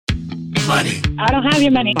money. I don't have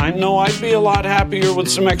your money. I know I'd be a lot happier with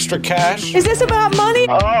some extra cash. Is this about money?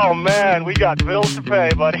 Oh, man, we got bills to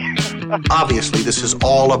pay, buddy. Obviously, this is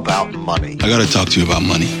all about money. I gotta talk to you about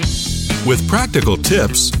money. With practical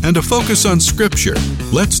tips and a focus on Scripture,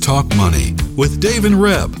 let's talk money with Dave and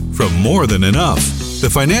Reb from More Than Enough, the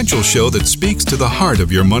financial show that speaks to the heart of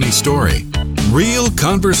your money story. Real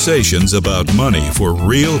conversations about money for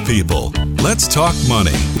real people. Let's talk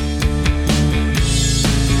money.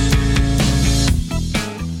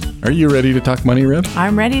 Are you ready to talk money, Reb?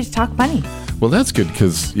 I'm ready to talk money. Well, that's good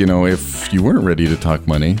because, if you weren't ready to talk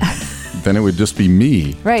money, then it would just be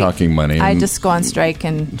me talking money. I'd just go on strike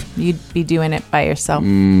and you'd be doing it by yourself.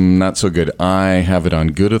 Not so good. I have it on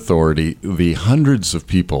good authority. The hundreds of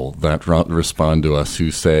people that respond to us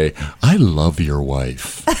who say, I love your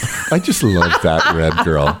wife. I just love that Reb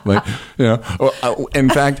girl. In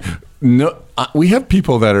fact, no. We have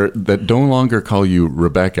people that no longer call you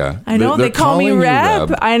Rebecca. I know, they call me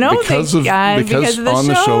Reb. I know, because of the on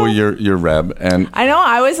the show you're Reb. And I know.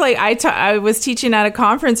 I was like, I was teaching at a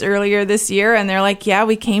conference earlier this year, and they're like, "Yeah,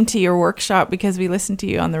 we came to your workshop because we listened to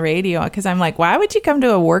you on the radio." Because I'm like, why would you come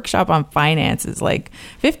to a workshop on finances? Like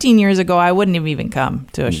 15 years ago, I wouldn't have even come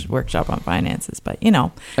to a workshop on finances. But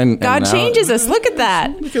God now, changes us. Look at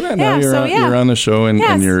that. Look at that. Now you're on the show, and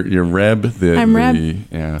you're Reb. I'm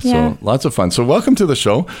Reb. So lots of fun. So welcome to the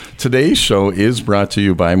show. Today's show is brought to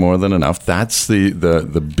you by More Than Enough. That's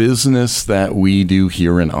the business that we do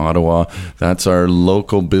here in Ottawa. That's our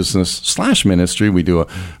local business / ministry. We do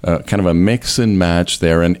a kind of a mix and match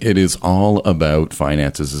there, and it is all about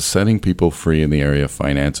finances. It's setting people free in the area of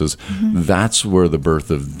finances. Mm-hmm. That's where the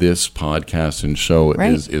birth of this podcast and show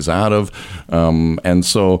is out of. And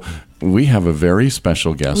so we have a very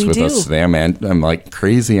special guest with us today. I'm like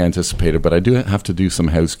crazy anticipated, but I do have to do some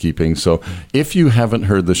housekeeping. So if you haven't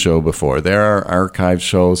heard the show before, there are archived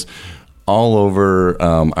shows all over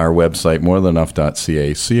our website,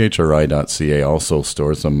 morethanenough.ca. chri.ca also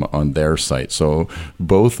stores them on their site. So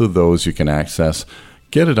both of those you can access.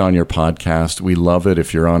 Get it on your podcast. We love it.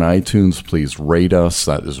 If you're on iTunes, please rate us.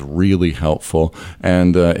 That is really helpful.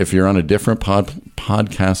 And if you're on a different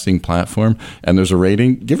podcasting platform and there's a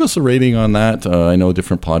rating, give us a rating on that. I know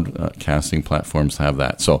different podcasting platforms have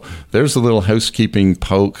that. So there's a little housekeeping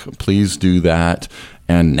poke. Please do that.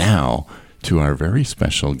 And now to our very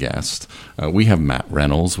special guest. We have Matt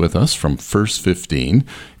Reynolds with us from First 15.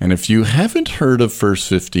 And if you haven't heard of First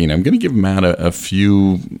 15, I'm going to give Matt a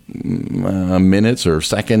few minutes or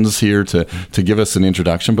seconds here to give us an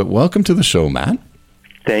introduction. But welcome to the show, Matt.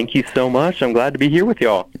 Thank you so much. I'm glad to be here with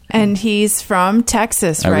y'all. And he's from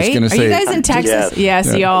Texas, right? I was going to say, are you guys in Texas?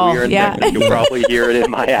 Yes, y'all. We're in Texas. You'll probably hear it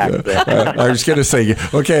in my accent. I was going to say,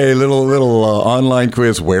 okay, little online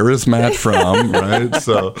quiz. Where is Matt from? Right.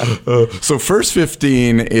 So First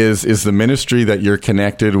 15 is the ministry that you're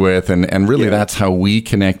connected with, and really that's how we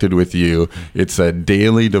connected with you. It's a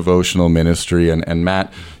daily devotional ministry, and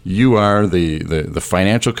Matt, you are the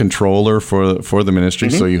financial controller for the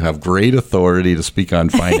ministry, so you have great authority to speak on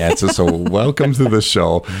finances. So welcome to the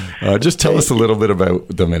show. Just tell us a little bit about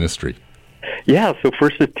the ministry. Yeah, so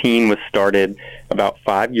First 15 was started about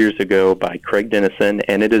 5 years ago by Craig Dennison,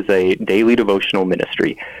 and it is a daily devotional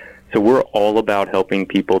ministry. So we're all about helping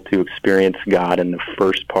people to experience God in the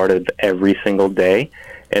first part of every single day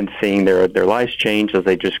and seeing their lives change as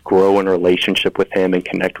they just grow in relationship with Him and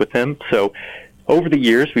connect with Him. So over the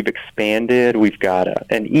years, we've expanded. We've got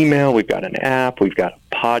an email, we've got an app, we've got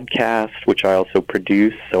a podcast, which I also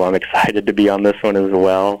produce, so I'm excited to be on this one as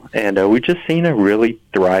well. And we've just seen a really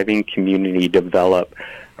thriving community develop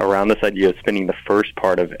around this idea of spending the first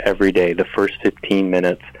part of every day, the first 15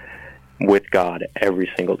 minutes with God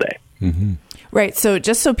every single day. Mm-hmm. Right. So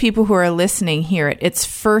just so people who are listening hear it, it's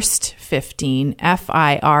First 15,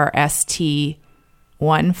 FIRST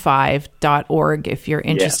 15.org if you're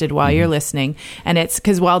interested while you're listening. And it's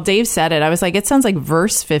because while Dave said it, I was like, it sounds like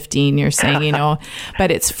verse 15 you're saying, but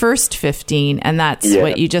it's First 15. And that's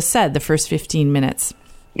what you just said, the first 15 minutes.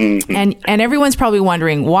 Mm-hmm. And everyone's probably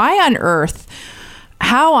wondering,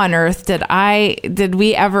 how on earth did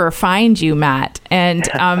we ever find you, Matt? And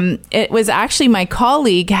it was actually my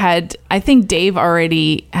colleague I think Dave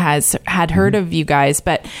already had heard of you guys,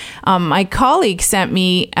 but my colleague sent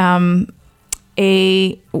me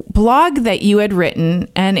a blog that you had written,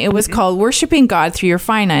 and it was called Worshiping God Through Your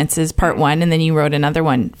Finances, Part 1, and then you wrote another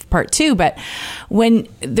one, Part 2. But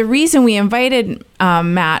the reason we invited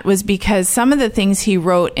Matt was because some of the things he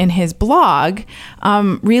wrote in his blog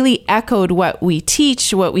really echoed what we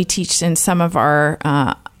teach in some of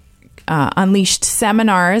our Unleashed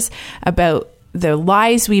seminars about the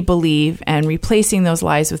lies we believe and replacing those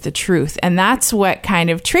lies with the truth. And that's what kind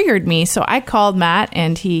of triggered me. So I called Matt,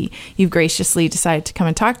 and you graciously decided to come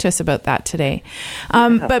and talk to us about that today.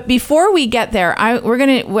 But before we get there, we're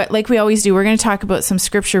going to, like we always do, we're going to talk about some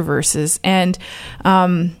scripture verses. And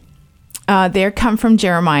they come from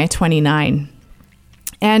Jeremiah 29.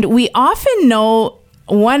 And we often know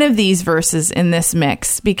one of these verses in this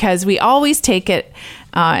mix because we always take it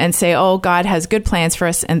and say, oh, God has good plans for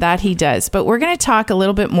us, and that he does. But we're going to talk a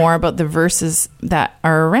little bit more about the verses that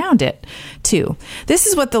are around it, too. This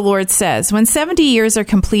is what the Lord says. When 70 years are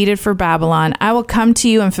completed for Babylon, I will come to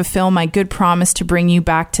you and fulfill my good promise to bring you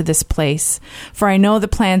back to this place. For I know the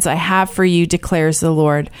plans I have for you, declares the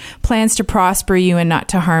Lord. Plans to prosper you and not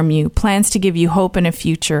to harm you. Plans to give you hope and a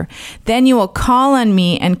future. Then you will call on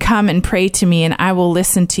me and come and pray to me, and I will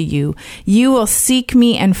listen to you. You will seek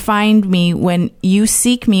me and find me when you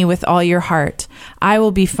seek me with all your heart. I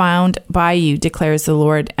will be found by you, declares the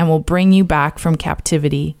Lord, and will bring you back from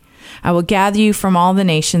captivity. I will gather you from all the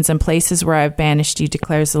nations and places where I have banished you,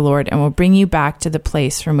 declares the Lord, and will bring you back to the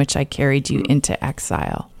place from which I carried you into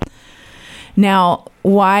exile. Now,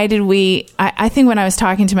 why did I think when I was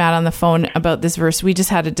talking to Matt on the phone about this verse, we just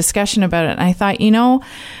had a discussion about it, and I thought,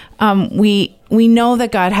 we know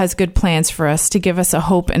that God has good plans for us to give us a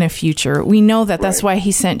hope and a future. We know that. That's why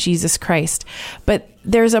he sent Jesus Christ. But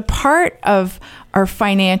there's a part of our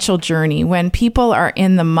financial journey when people are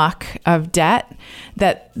in the muck of debt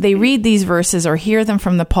that they read these verses or hear them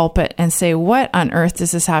from the pulpit and say, what on earth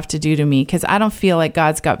does this have to do to me? Because I don't feel like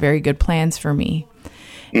God's got very good plans for me.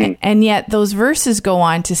 And yet those verses go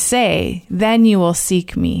on to say, then you will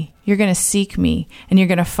seek me. You're going to seek me, and you're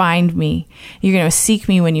going to find me. You're going to seek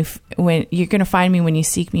me when you're going to find me when you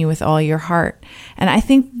seek me with all your heart. And I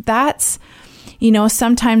think that's,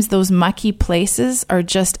 sometimes those mucky places are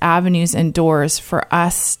just avenues and doors for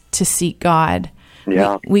us to seek God.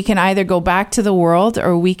 Yeah. We can either go back to the world,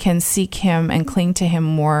 or we can seek him and cling to him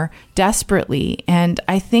more desperately. And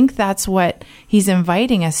I think that's what he's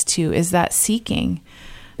inviting us to, is that seeking.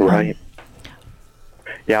 Right.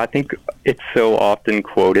 Yeah, I think it's so often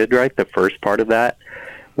quoted, right? The first part of that,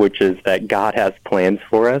 which is that God has plans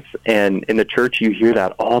for us. And in the church, you hear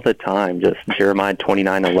that all the time, just Jeremiah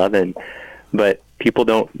 29:11. But people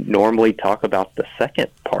don't normally talk about the second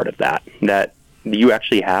part of that you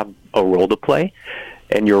actually have a role to play.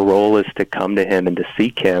 And your role is to come to him and to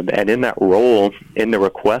seek him. And in that role, in the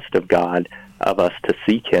request of God of us to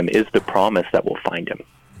seek him, is the promise that we'll find him.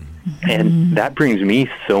 And that brings me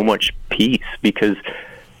so much peace, because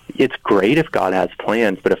it's great if God has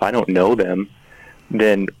plans, but if I don't know them,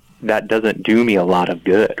 then that doesn't do me a lot of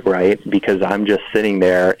good, right? Because I'm just sitting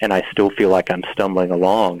there and I still feel like I'm stumbling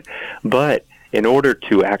along. But in order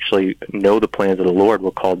to actually know the plans of the Lord,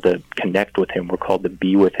 we're called to connect with him. We're called to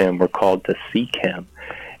be with him. We're called to seek him.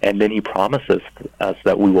 And then he promises us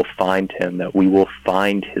that we will find him, that we will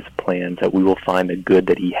find his plans, that we will find the good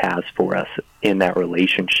that he has for us in that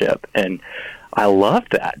relationship. And I love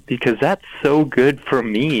that, because that's so good for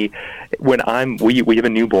me. When we have a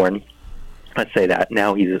newborn. I say that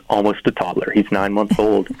now, he's almost a toddler. He's 9 months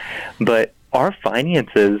old. But our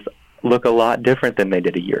finances look a lot different than they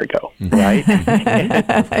did a year ago, right?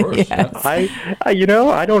 Of course, yes.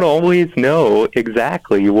 I don't always know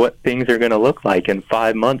exactly what things are going to look like in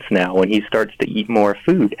 5 months now when he starts to eat more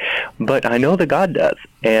food. But I know that God does.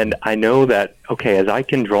 And I know that, okay, as I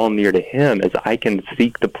can draw near to him, as I can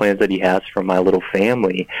seek the plans that he has for my little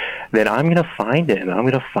family, then I'm going to find him. I'm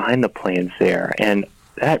going to find the plans there. And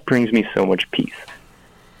that brings me so much peace.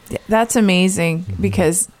 That's amazing,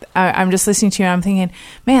 because I'm just listening to you and I'm thinking,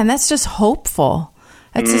 man, that's just hopeful.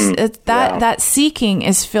 That's that seeking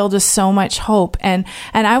is filled with so much hope. And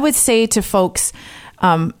I would say to folks,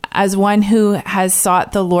 as one who has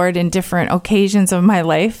sought the Lord in different occasions of my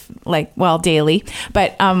life, daily,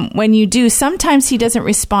 but when you do, sometimes he doesn't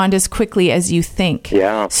respond as quickly as you think.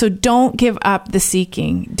 Yeah. So don't give up the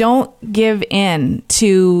seeking. Don't give in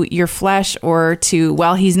to your flesh or to,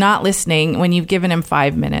 he's not listening when you've given him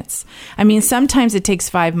 5 minutes. I mean, sometimes it takes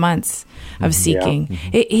 5 months of seeking.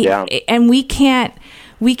 And we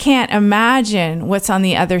can't imagine what's on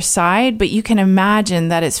the other side, but you can imagine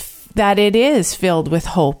that it is filled with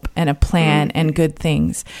hope and a plan and good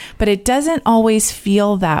things. But it doesn't always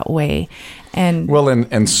feel that way.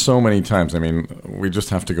 And so many times, I mean, we just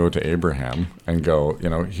have to go to Abraham and go,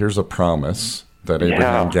 here's a promise that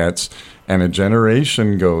Abraham gets, and a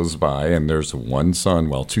generation goes by, and there's one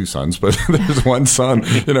son, 2 sons, but there's one son,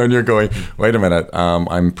 and you're going, wait a minute,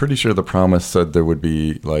 I'm pretty sure the promise said there would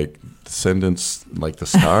be descendants like the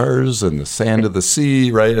stars and the sand of the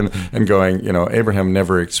sea, right? And going, Abraham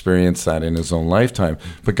never experienced that in his own lifetime,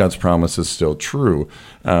 but God's promise is still true.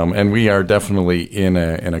 And we are definitely in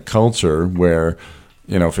a culture where,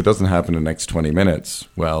 if it doesn't happen in the next 20 minutes,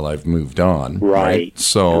 well, I've moved on. Right.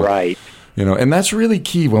 So, right. And that's really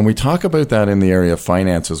key when we talk about that in the area of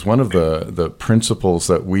finances. One of the principles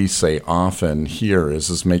that we say often here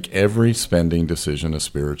is make every spending decision a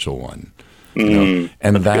spiritual one. And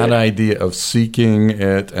that good idea of seeking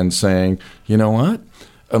it and saying, you know what?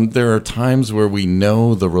 There are times where we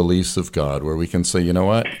know the release of God, where we can say, you know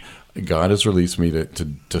what? God has released me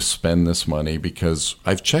to spend this money because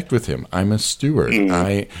I've checked with him. I'm a steward.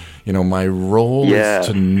 My role is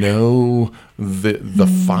to know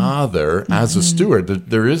the Father as a steward.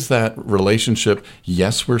 There is that relationship.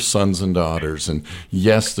 Yes, we're sons and daughters. And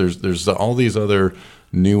yes, there's all these other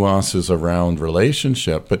nuances around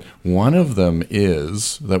relationship, but one of them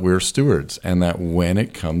is that we're stewards, and that when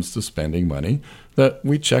it comes to spending money, that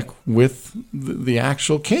we check with the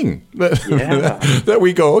actual king. That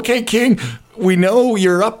we go, okay, king, we know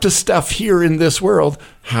you're up to stuff here in this world.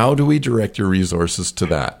 How do we direct your resources to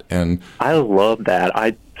that? And I love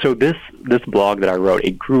that. So this blog that I wrote,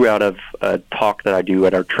 it grew out of a talk that I do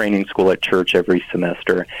at our training school at church every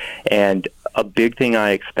semester. And a big thing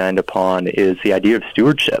I expand upon is the idea of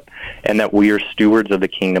stewardship, and that we are stewards of the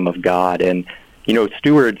kingdom of God. And,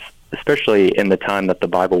 stewards, especially in the time that the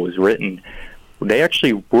Bible was written, they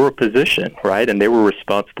actually were a position, right? And they were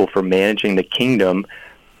responsible for managing the kingdom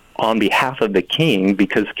on behalf of the king,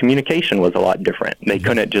 because communication was a lot different. They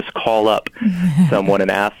couldn't just call up someone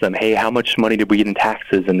and ask them, hey, how much money did we get in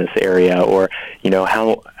taxes in this area? Or,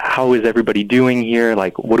 how is everybody doing here?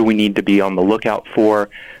 Like, what do we need to be on the lookout for?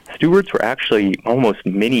 Stewards were actually almost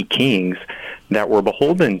mini kings that were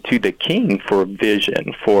beholden to the king for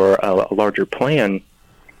vision, for a larger plan.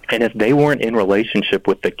 And if they weren't in relationship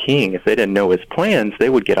with the king, if they didn't know his plans, they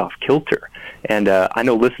would get off kilter. And I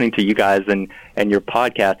know, listening to you guys and your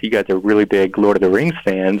podcast, you guys are really big Lord of the Rings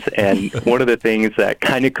fans. And one of the things that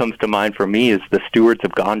kind of comes to mind for me is the stewards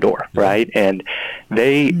of Gondor, right? And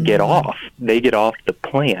they get off the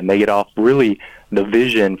plan. They get off really the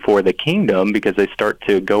vision for the kingdom, because they start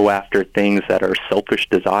to go after things that are selfish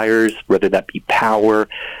desires, whether that be power,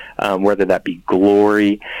 whether that be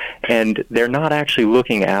glory. And they're not actually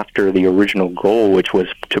looking after the original goal, which was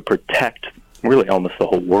to protect really almost the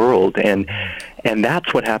whole world. And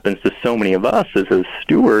that's what happens to so many of us as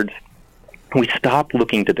stewards. We stop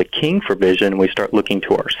looking to the king for vision. We start looking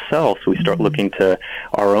to ourselves. We start looking to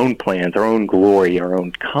our own plans, our own glory, our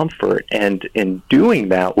own comfort. And in doing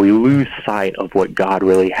that, we lose sight of what God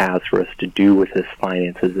really has for us to do with his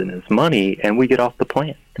finances and his money, and we get off the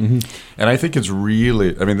plan. Mm-hmm. And I think it's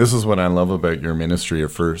really, this is what I love about your ministry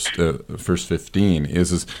of First 15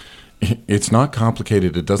 is it's not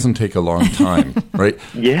complicated. It doesn't take a long time, right?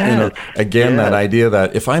 That idea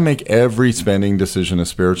that if I make every spending decision a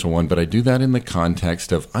spiritual one, but I do that in the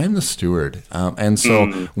context of I'm the steward. And so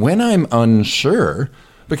when I'm unsure,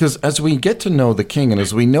 because as we get to know the king, and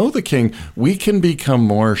as we know the king, we can become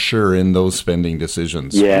more sure in those spending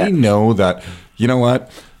decisions. Yeah. We know that, you know what?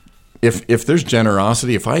 If there's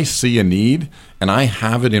generosity, if I see a need and I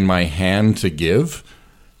have it in my hand to give,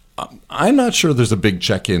 I'm not sure there's a big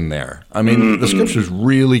check in there. The scripture is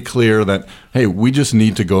really clear that, hey, we just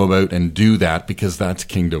need to go about and do that because that's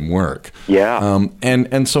kingdom work. Yeah.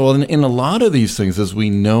 And so in a lot of these things, as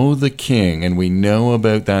we know the king and we know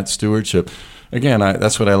about that stewardship, again,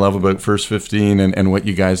 that's what I love about First 15 and what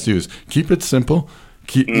you guys do is keep it simple.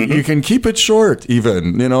 You can keep it short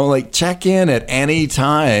even, check in at any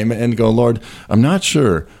time and go, Lord, I'm not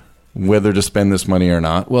sure whether to spend this money or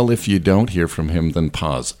not. Well, if you don't hear from him, then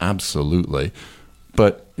pause. Absolutely.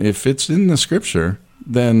 But if it's in the scripture,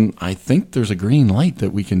 then I think there's a green light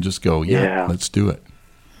that we can just go, let's do it.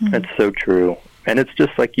 That's so true. And it's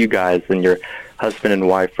just like you guys and your husband and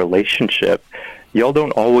wife relationship. Y'all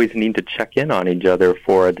don't always need to check in on each other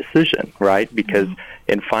for a decision, right? Because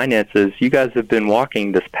in finances, you guys have been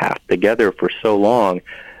walking this path together for so long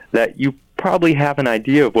that you probably have an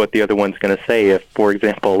idea of what the other one's going to say. If, for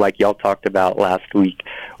example, like y'all talked about last week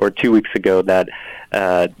or 2 weeks ago, that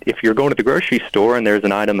if you're going to the grocery store and there's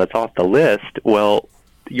an item that's off the list, well,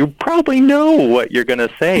 you probably know what you're going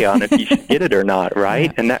to say on if you should get it or not, right?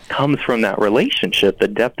 Yeah. And that comes from that relationship, the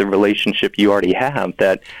depth of relationship you already have,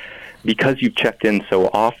 that because you've checked in so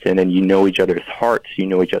often and you know each other's hearts, you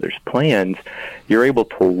know each other's plans, you're able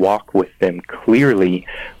to walk with them clearly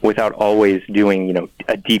without always doing,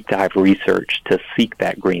 a deep dive research to seek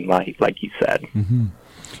that green light, like you said. Mm-hmm.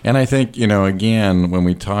 And I think, again, when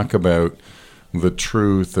we talk about the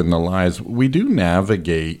truth and the lies, we do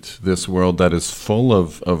navigate this world that is full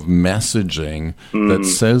of messaging that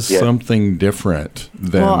says something different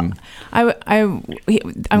than. Well, I'm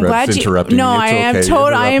glad you. Interrupting no, me. It's I am okay.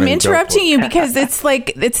 told. I am Go interrupting for you because it's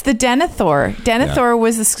the Denethor. Denethor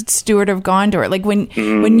was the steward of Gondor. Like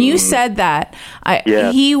when you said that,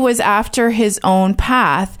 he was after his own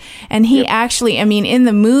path, and he actually. I mean, in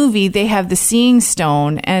the movie, they have the Seeing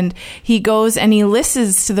Stone, and he goes and he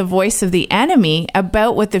listens to the voice of the enemy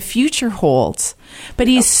about what the future holds. But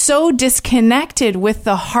he's so disconnected with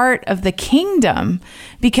the heart of the kingdom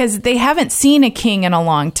because they haven't seen a king in a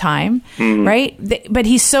long time, right? But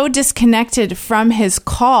he's so disconnected from his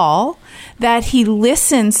call that he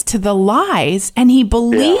listens to the lies and he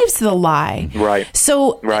believes the lie. Right.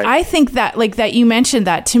 So I think that, like that you mentioned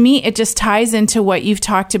that, to me, it just ties into what you've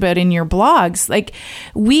talked about in your blogs. Like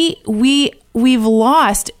we've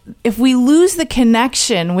lost, if we lose the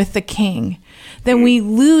connection with the king, then we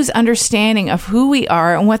lose understanding of who we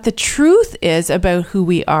are and what the truth is about who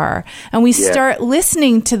we are. And we start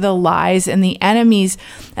listening to the lies and the enemies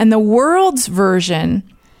and the world's version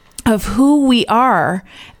of who we are.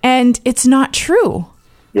 And it's not true.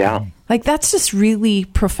 Yeah. Like, that's just really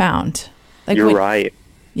profound. Like, You're right.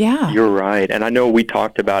 Yeah. You're right. And I know we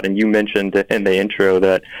talked about, and you mentioned in the intro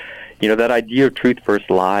that, that idea of truth versus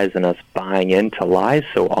lies and us buying into lies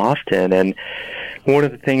so often. And one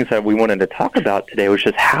of the things that we wanted to talk about today was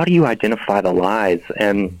just how do you identify the lies?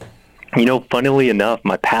 And, funnily enough,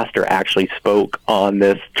 my pastor actually spoke on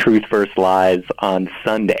this truth versus lies on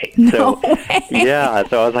Sunday. No way. Yeah,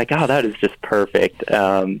 so I was like, oh, that is just perfect.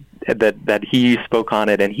 That he spoke on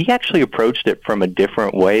it, and he actually approached it from a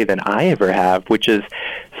different way than I ever have, which is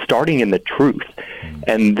starting in the truth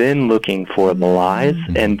and then looking for the lies.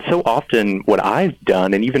 And so often what I've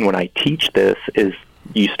done, and even when I teach this, is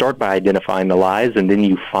you start by identifying the lies and then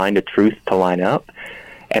you find a truth to line up.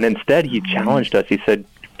 And instead he challenged us. He said,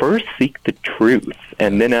 first seek the truth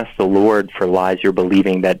and then ask the Lord for lies you're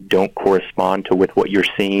believing that don't correspond to with what you're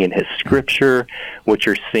seeing in his scripture, what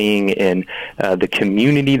you're seeing in the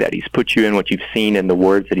community that he's put you in, what you've seen in the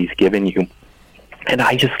words that he's given you. And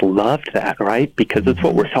I just loved that, right? Because it's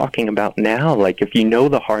what we're talking about now. Like, if you know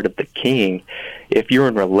the heart of the king, if you're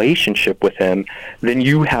in relationship with him, then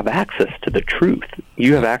you have access to the truth.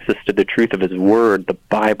 You have access to the truth of his word, the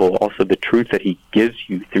Bible, also the truth that he gives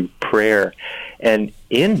you through prayer. And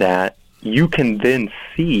in that, you can then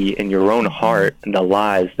see in your own heart the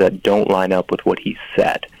lies that don't line up with what he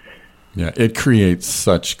said. Yeah, it creates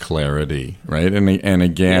such clarity, right? And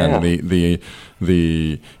again, the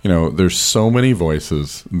there's so many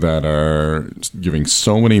voices that are giving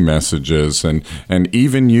so many messages, and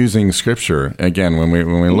even using scripture. Again, when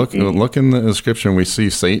we look in the scripture and we see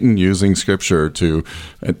Satan using scripture to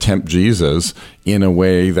tempt Jesus in a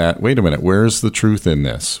way that, wait a minute, where's the truth in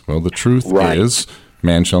this? Well, the truth is,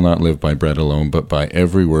 man shall not live by bread alone, but by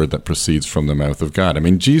every word that proceeds from the mouth of God. I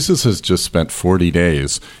mean, Jesus has just spent 40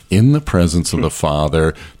 days in the presence of the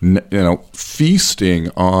Father, feasting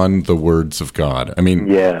on the words of God. I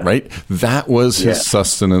mean, right? That was his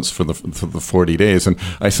sustenance for the 40 days. And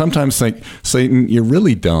I sometimes think, Satan, you're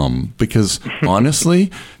really dumb, because honestly,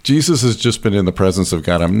 Jesus has just been in the presence of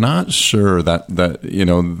God. I'm not sure that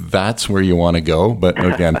that's where you want to go. But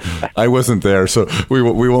again, I wasn't there, so we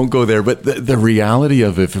won't go there. But the reality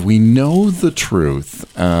of it, if we know the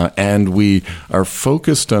truth and we are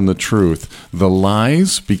focused on the truth, the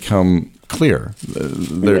lies become clear.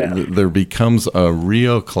 There becomes a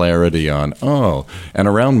real clarity on, and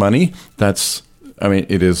around money,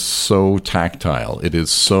 it is so tactile. It is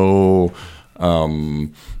so,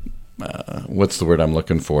 what's the word I'm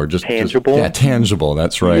looking for? Just tangible? Tangible.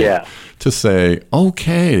 That's right. Yeah. To say,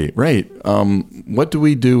 okay, right. What do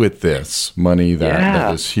we do with this money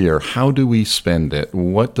that is here? How do we spend it?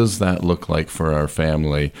 What does that look like for our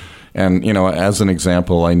family? And, as an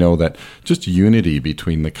example, I know that just unity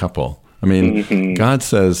between the couple. I mean, God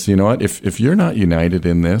says, you know what, if you're not united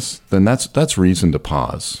in this, then that's reason to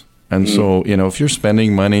pause. And so, if you're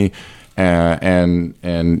spending money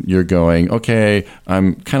and you're going, okay,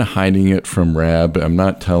 I'm kind of hiding it from Reb, I'm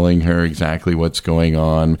not telling her exactly what's going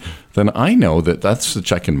on, then I know that's the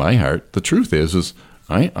check in my heart. The truth is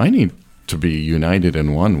I need to be united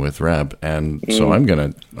in one with Reb, and so I'm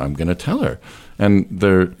gonna tell her. And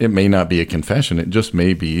it may not be a confession; it just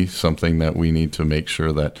may be something that we need to make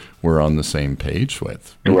sure that we're on the same page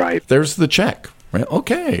with. Right. There's the check. Right?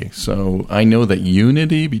 Okay, so I know that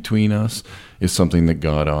unity between us is something that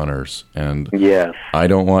God honors, and I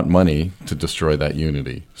don't want money to destroy that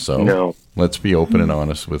unity. So let's be open and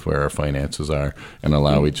honest with where our finances are and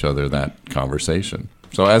allow each other that conversation.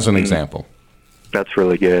 So as an example. That's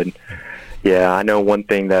really good. Yeah, I know one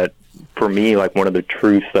thing that, for me, like one of the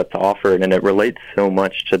truths that's offered, and it relates so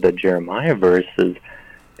much to the Jeremiah verse, is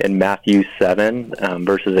in Matthew 7,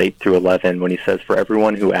 verses 8 through 11, when he says, "For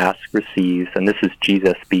everyone who asks receives," and this is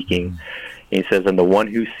Jesus speaking, and he says, "And the one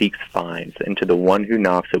who seeks finds, and to the one who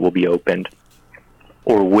knocks it will be opened.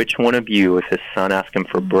 Or which one of you, if his son asks him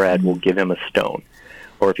for bread, will give him a stone?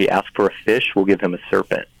 Or if he asks for a fish, will give him a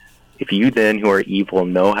serpent? If you then, who are evil,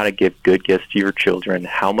 know how to give good gifts to your children,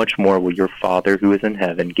 how much more will your Father who is in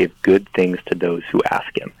heaven give good things to those who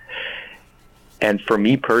ask him?" And for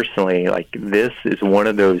me personally, like, this is one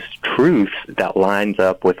of those truths that lines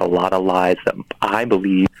up with a lot of lies that I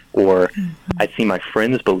believe, or I see my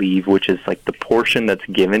friends believe, which is like the portion that's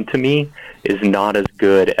given to me is not as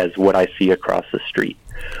good as what I see across the street,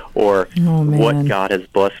 or what God has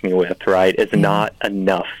blessed me with, right, is not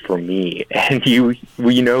enough for me. And you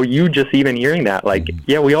just even hearing that, like,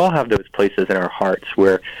 yeah, we all have those places in our hearts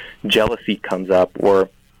where jealousy comes up, or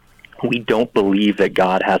we don't believe that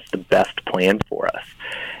God has the best plan for us.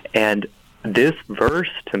 And this verse,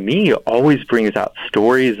 to me, always brings out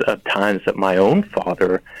stories of times that my own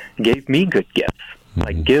father gave me good gifts,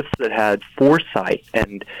 like gifts that had foresight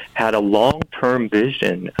and had a long-term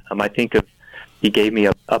vision. I think of, he gave me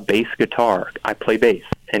a bass guitar. I play bass,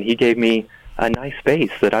 and he gave me a nice bass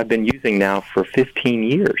that I've been using now for 15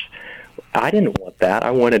 years. I didn't want that. I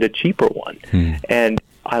wanted a cheaper one. And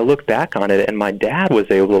I look back on it, and my dad was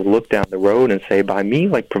able to look down the road and say, by me,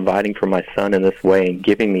 like, providing for my son in this way and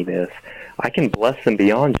giving me this, I can bless him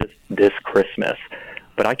beyond just this Christmas,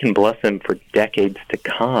 but I can bless him for decades to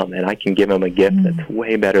come, and I can give him a gift that's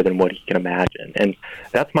way better than what he can imagine. And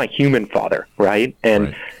that's my human father, right?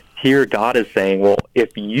 And here God is saying, well,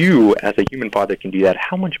 if you as a human father can do that,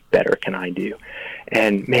 how much better can I do?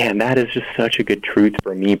 And man, that is just such a good truth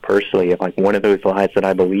for me personally. Like, one of those lies that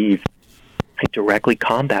I believe, it directly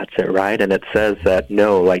combats it, right? And it says that,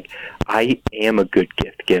 no, like, I am a good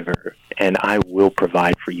gift giver, and I will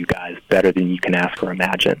provide for you guys better than you can ask or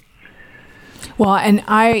imagine. Well, and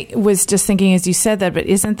I was just thinking as you said that, but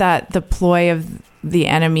isn't that the ploy of the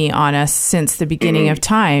enemy on us since the beginning of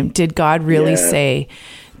time? Did God really say,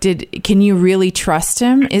 can you really trust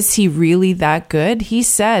him? Is he really that good? He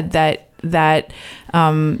said that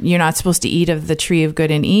you're not supposed to eat of the tree of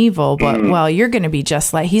good and evil, but well, you're going to be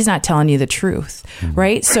just like, he's not telling you the truth,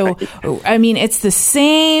 right? So, I mean, it's the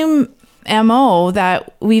same MO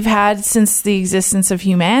that we've had since the existence of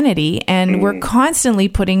humanity, and we're constantly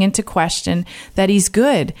putting into question that he's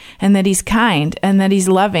good and that he's kind and that he's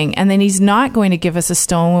loving and that he's not going to give us a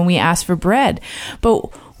stone when we ask for bread. But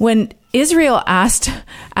when Israel asked,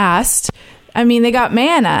 I mean, they got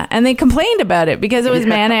manna and they complained about it because it was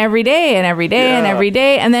manna every day and every day and every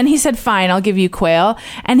day. And then he said, fine, I'll give you quail.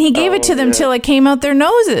 And he gave it to them till it came out their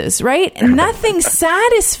noses, right? Nothing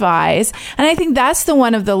satisfies. And I think that's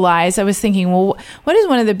one of the lies. I was thinking, well, what is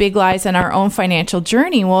one of the big lies in our own financial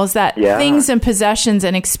journey? Well, is that things and possessions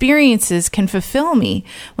and experiences can fulfill me.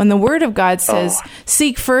 When the word of God says,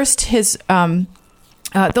 seek first his,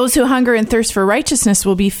 those who hunger and thirst for righteousness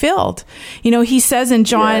will be filled. You know, he says in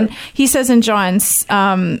John,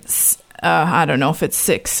 I don't know if it's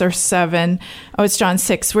 6 or 7. Oh, it's John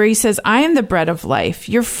 6, where he says, I am the bread of life.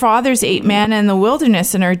 Your fathers ate manna in the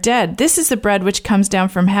wilderness and are dead. This is the bread which comes down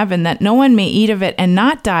from heaven, that no one may eat of it and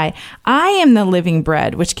not die. I am the living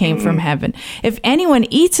bread which came from heaven. If anyone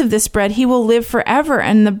eats of this bread, he will live forever.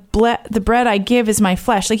 And the bread I give is my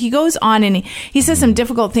flesh. Like, he goes on and he says some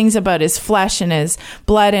difficult things about his flesh and his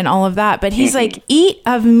blood and all of that. But he's like, eat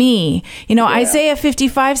of me. You know, Isaiah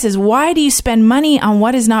 55 says, why do you spend money on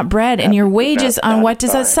what is not bread and your wages on what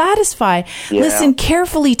does that satisfy? Listen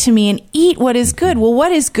carefully to me and eat what is good. Well,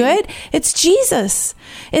 what is good? It's Jesus.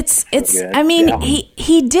 It's I mean,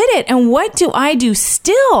 he did it. And what do I do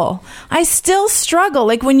still? I still struggle.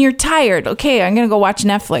 Like, when you're tired, okay, I'm going to go watch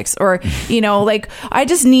Netflix, or, you know, like, I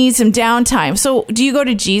just need some downtime. So do you go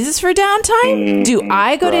to Jesus for downtime? Do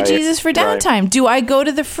I go to Jesus for downtime? Do I go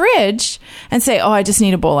to the fridge and say, oh, I just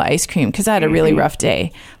need a bowl of ice cream because I had a really rough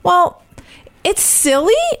day? Well, it's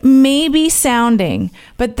silly, maybe sounding,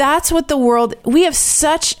 but that's what the world, we have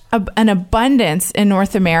such an abundance in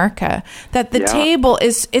North America that the table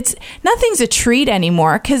it's nothing's a treat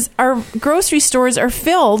anymore because our grocery stores are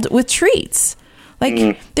filled with treats.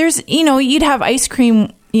 Like, there's, you know, you'd have ice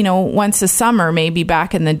cream, you know, once a summer, maybe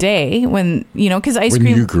back in the day when, you know, because ice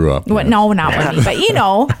cream. When you grew up. What, no, not when me, but you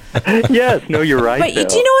know. Yes, no, you're right. But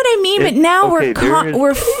do you know what I mean? But now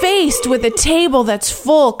we're faced with a table that's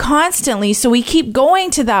full constantly, so we keep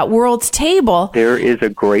going to that world's table. There is a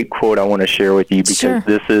great quote I want to share with you because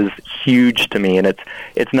this is huge to me, and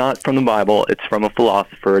it's not from the Bible. It's from a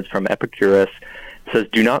philosopher. It's from Epicurus. says,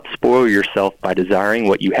 "Do not spoil yourself by desiring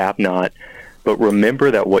what you have not, but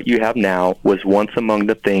remember that what you have now was once among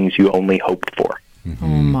the things you only hoped for." Oh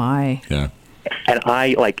my. Yeah. And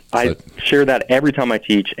I share that every time I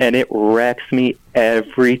teach, and it wrecks me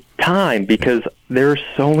every time because there are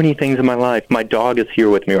so many things in my life. My dog is here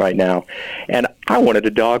with me right now, and I wanted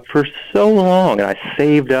a dog for so long, and I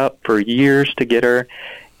saved up for years to get her,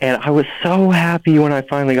 and I was so happy when I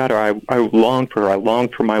finally got her. I longed for her. I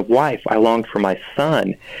longed for my wife. I longed for my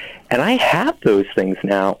son. And I have those things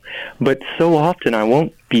now, but so often I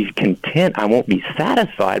won't be content. I won't be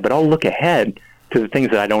satisfied, but I'll look ahead to the things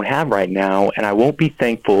that I don't have right now, and I won't be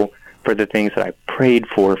thankful for the things that I prayed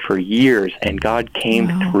for years, and God came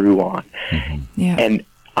through on. Yeah. And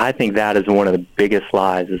I think that is one of the biggest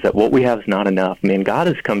lies, is that what we have is not enough. I mean, God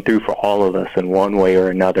has come through for all of us in one way or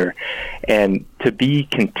another, and to be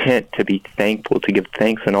content, to be thankful, to give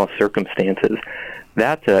thanks in all circumstances,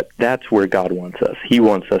 that's where God wants us. He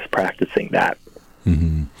wants us practicing that.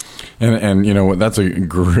 Mm-hmm. And you know, that's a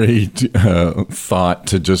great thought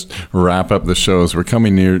to just wrap up the show. As we're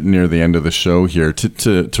coming near the end of the show here,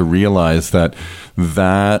 to realize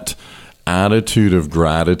that attitude of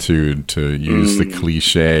gratitude, to use the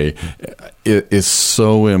cliche, is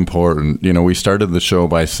so important. You know, we started the show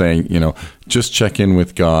by saying, you know, just check in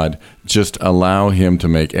with God, just allow him to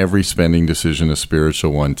make every spending decision a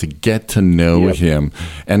spiritual one, to get to know him,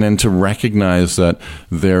 and then to recognize that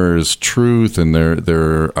there is truth and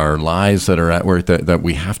there are lies that are at work that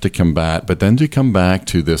we have to combat, but then to come back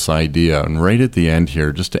to this idea, and right at the end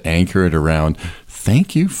here, just to anchor it around,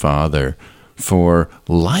 thank you, Father, for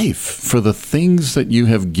life, for the things that you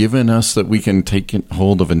have given us that we can take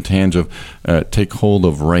hold of and take hold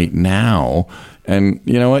of right now. And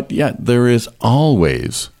you know what? Yeah, there is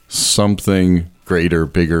always something greater,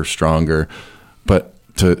 bigger, stronger, but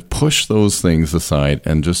to push those things aside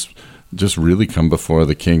and just really come before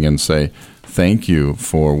the King and say, thank you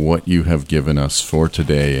for what you have given us for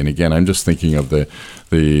today. And again, I'm just thinking of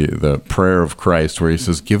the prayer of Christ where he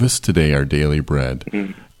says, give us today our daily bread.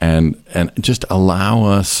 Mm-hmm. And just allow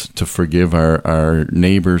us to forgive our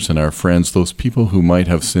neighbors and our friends, those people who might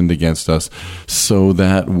have sinned against us, so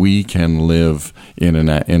that we can live in an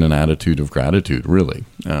attitude of gratitude, really,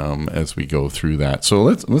 as we go through that. So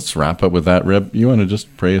let's wrap up with that. Reb, you want to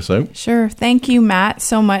just pray us out? Sure. Thank you, Matt,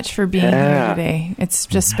 so much for being here today. It's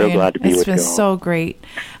just been so great.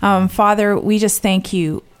 Father, we just thank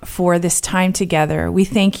you for this time together. We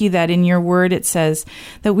thank you that in your word it says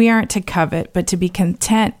that we aren't to covet, but to be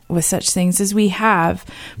content with such things as we have.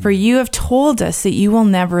 For you have told us that you will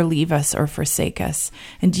never leave us or forsake us.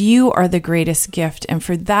 And you are the greatest gift. And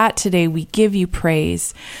for that today, we give you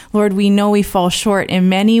praise. Lord, we know we fall short in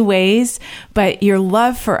many ways, but your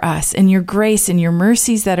love for us and your grace and your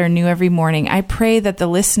mercies that are new every morning, I pray that the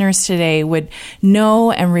listeners today would know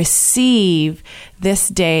and receive this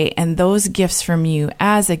day and those gifts from you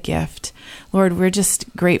as a gift. Lord, we're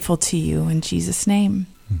just grateful to you in Jesus' name.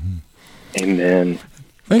 Mm-hmm. Amen.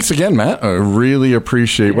 Thanks again, Matt. I really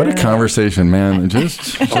appreciate what a conversation, man.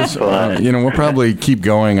 Just we'll probably keep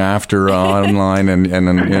going after online,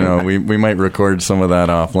 and we might record some of that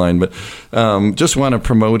offline. But just want to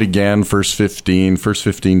promote again First 15,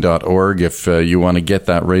 first15.org. If you want to get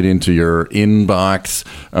that right into your inbox,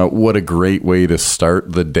 what a great way to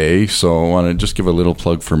start the day. So I want to just give a little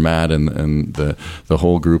plug for Matt and the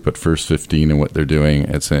whole group at First 15 and what they're doing.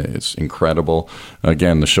 It's incredible.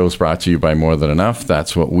 Again, the show's brought to you by More Than Enough.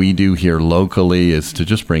 That's what we do here locally, is to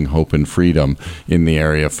just bring hope and freedom in the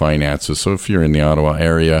area of finances. So if you're in the Ottawa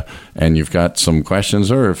area and you've got some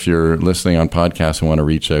questions, or if you're listening on podcast and want to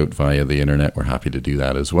reach out via the internet, we're happy to do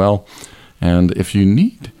that as well. And if you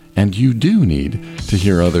need, and you do need, to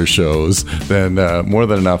hear other shows, then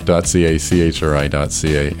morethanenough.ca,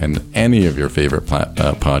 chri.ca, and any of your favorite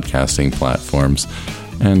podcasting platforms.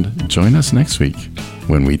 And join us next week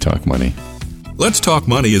when we talk money. Let's Talk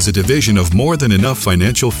Money is a division of More Than Enough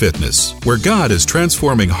Financial Fitness, where God is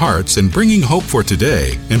transforming hearts and bringing hope for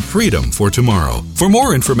today and freedom for tomorrow. For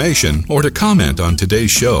more information or to comment on today's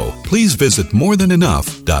show, please visit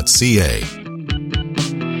morethanenough.ca.